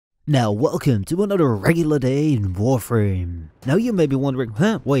Now welcome to another regular day in Warframe. Now you may be wondering,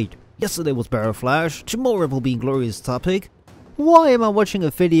 wait, yesterday was Barrel Flash, tomorrow will be Glorious Topic. Why am I watching a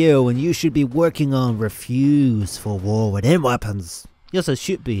video when you should be working on reviews for War Within weapons? Yes, I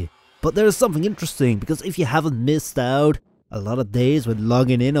should be. But there's something interesting, because if you haven't missed out a lot of days when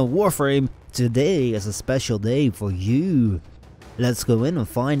logging in on Warframe, today is a special day for you. Let's go in and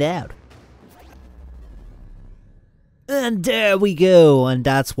find out. And there we go, and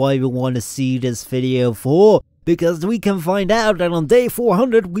that's why we want to see this video for, because we can find out that on day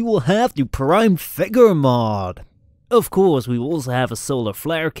 400 we will have the Prime Figure mod. Of course, we will also have a Solar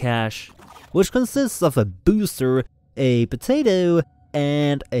Flare cache, which consists of a booster, a potato,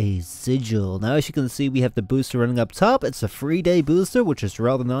 and a sigil. Now as you can see, we have the booster running up top. It's a 3-day booster, which is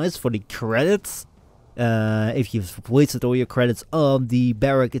rather nice for the credits. If you've wasted all your credits on the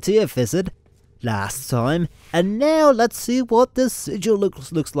Barracuda visit last time. And now let's see what this sigil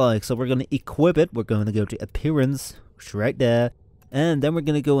looks like. So we're going to equip it. We're going to go to appearance, which is right there. And then we're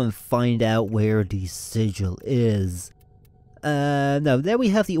going to go and find out where the sigil is. Now there we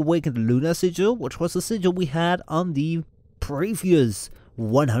have the Awakened Luna sigil, which was the sigil we had on the previous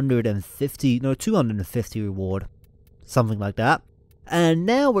 250 reward. Something like that. And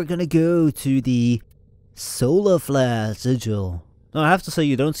now we're going to go to the Solar Flare sigil. Now I have to say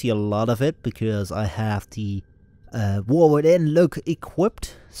you don't see a lot of it because I have the War Within look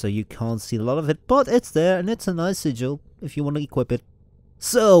equipped, so you can't see a lot of it, but it's there and it's a nice sigil if you want to equip it.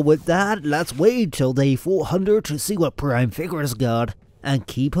 So with that, let's wait till day 400 to see what Prime Figures got and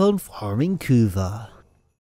keep on farming Kuva.